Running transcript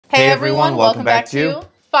Hey everyone, welcome back to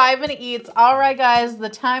 5 Minute Eats. All right guys, the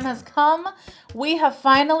time has come. We have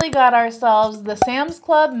finally got ourselves the Sam's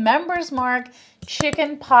Club Members Mark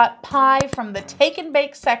chicken pot pie from the take and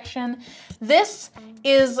bake section. This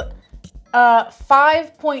is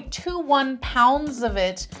 5.21 pounds of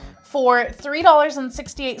it for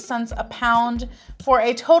 $3.68 a pound for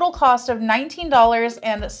a total cost of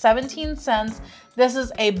 $19.17. This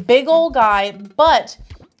is a big old guy, but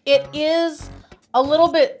it is a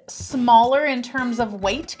little bit smaller in terms of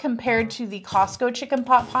weight compared to the Costco chicken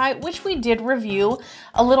pot pie, which we did review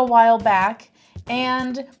a little while back.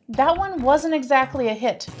 And that one wasn't exactly a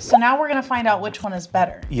hit. So now we're gonna find out which one is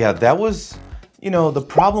better. Yeah, that was, the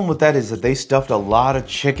problem with that is that they stuffed a lot of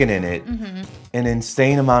chicken in it, an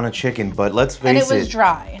insane amount of chicken, but let's face it. And it was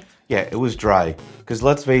dry. Yeah, it was dry. Because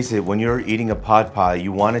let's face it, when you're eating a pot pie,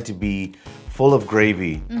 you want it to be full of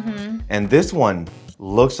gravy. And this one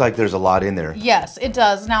looks like there's a lot in there. Yes, it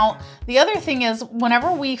does. Now, the other thing is,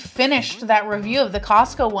 whenever we finished that review of the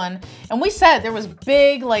Costco one, and we said there was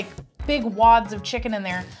big wads of chicken in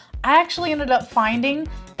there, I actually ended up finding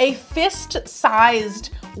a fist-sized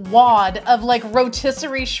wad of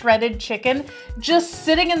rotisserie shredded chicken just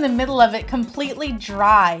sitting in the middle of it, completely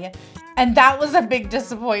dry. And that was a big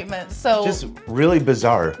disappointment. So just really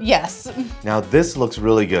bizarre. Yes. Now this looks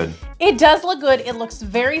really good. It does look good. It looks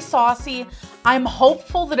very saucy. I'm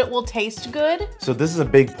hopeful that it will taste good. So this is a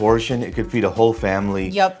big portion. It could feed a whole family.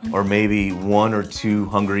 Yep. Or maybe 1 or 2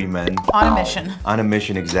 hungry men. On a mission. On a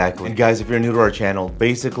mission, exactly. And guys, if you're new to our channel,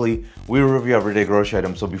 basically we review everyday grocery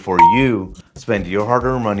items. So before you spend your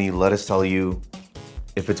hard-earned money, let us tell you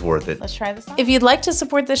if it's worth it. Let's try this out. If you'd like to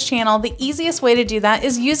support this channel, the easiest way to do that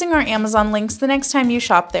is using our Amazon links the next time you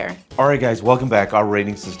shop there. All right, guys, welcome back. Our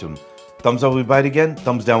rating system. Thumbs up, we buy it again.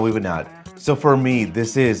 Thumbs down, we would not. So for me,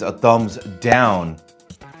 this is a thumbs down.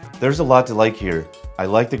 There's a lot to like here. I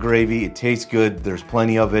like the gravy. It tastes good. There's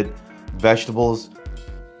plenty of it. Vegetables,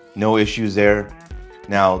 no issues there.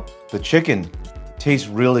 Now, the chicken tastes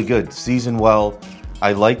really good. Seasoned well.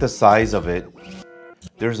 I like the size of it.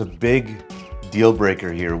 There's a big deal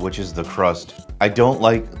breaker here, which is the crust. I don't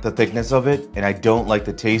like the thickness of it, and I don't like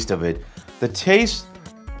the taste of it. The taste,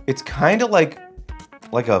 it's kind of like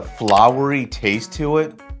a floury taste to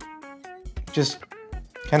it. Just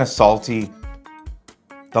kind of salty.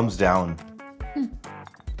 Thumbs down.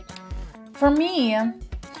 For me,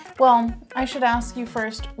 well, I should ask you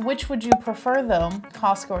first, which would you prefer though,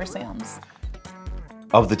 Costco or Sam's?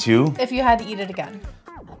 Of the two? If you had to eat it again.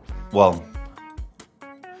 Well,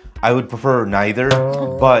 I would prefer neither,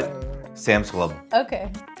 but Sam's Club.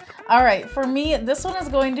 Okay. All right. For me, this one is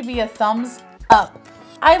going to be a thumbs up.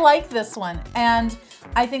 I like this one, and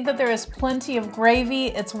I think that there is plenty of gravy.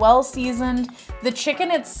 It's well seasoned. The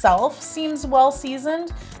chicken itself seems well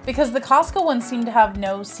seasoned because the Costco one seemed to have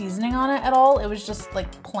no seasoning on it at all. It was just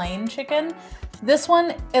like plain chicken. This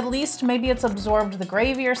one, at least maybe it's absorbed the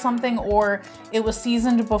gravy or something, or it was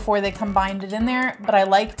seasoned before they combined it in there, but I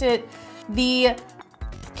liked it. The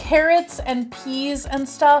carrots and peas and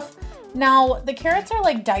stuff. Now, the carrots are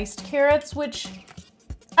like diced carrots, which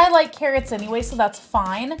I like carrots anyway, so that's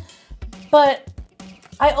fine. But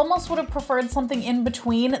I almost would have preferred something in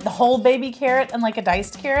between the whole baby carrot and like a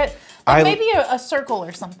diced carrot. Like maybe a circle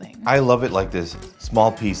or something. I love it like this,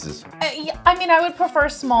 small pieces. I mean, I would prefer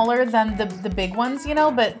smaller than the big ones,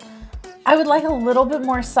 but I would like a little bit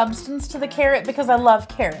more substance to the carrot because I love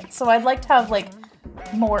carrots. So I'd like to have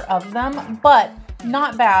more of them, but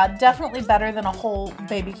not bad. Definitely better than a whole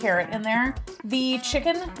baby carrot in there. The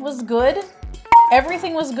chicken was good.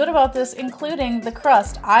 Everything was good about this, including the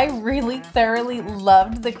crust. I really thoroughly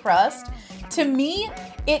loved the crust. To me,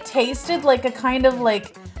 it tasted like a kind of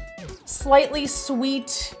slightly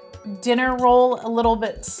sweet dinner roll, a little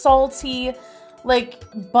bit salty,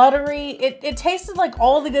 buttery. It tasted like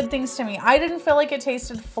all the good things to me. I didn't feel like it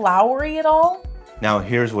tasted floury at all. Now,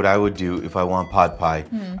 here's what I would do if I want pot pie.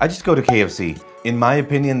 I just go to KFC. In my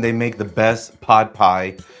opinion, they make the best pot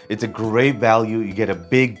pie. It's a great value. You get a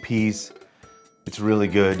big piece. It's really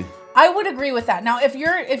good. I would agree with that. Now, if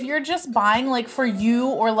you're just buying for you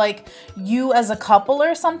or you as a couple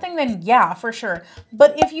or something, then yeah, for sure.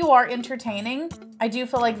 But if you are entertaining, I do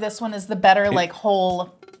feel like this one is the better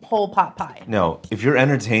whole pot pie. No, if you're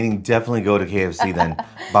entertaining, definitely go to KFC then.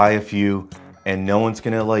 Buy a few, and no one's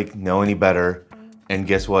gonna know any better. And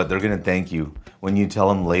guess what? They're gonna thank you. When you tell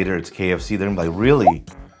them later it's KFC, they're gonna be like, really?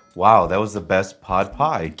 Wow, that was the best pot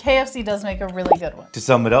pie. KFC does make a really good one. To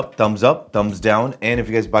sum it up, thumbs down. And if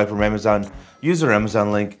you guys buy from Amazon, use our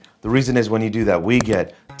Amazon link. The reason is when you do that, we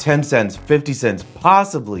get 10 cents, 50 cents,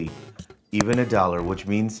 possibly even $1, which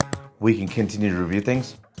means we can continue to review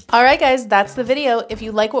things All right, guys, that's the video. If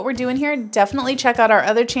you like what we're doing here, definitely check out our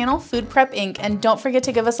other channel, Food Prep Inc. And don't forget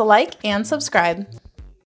to give us a like and subscribe.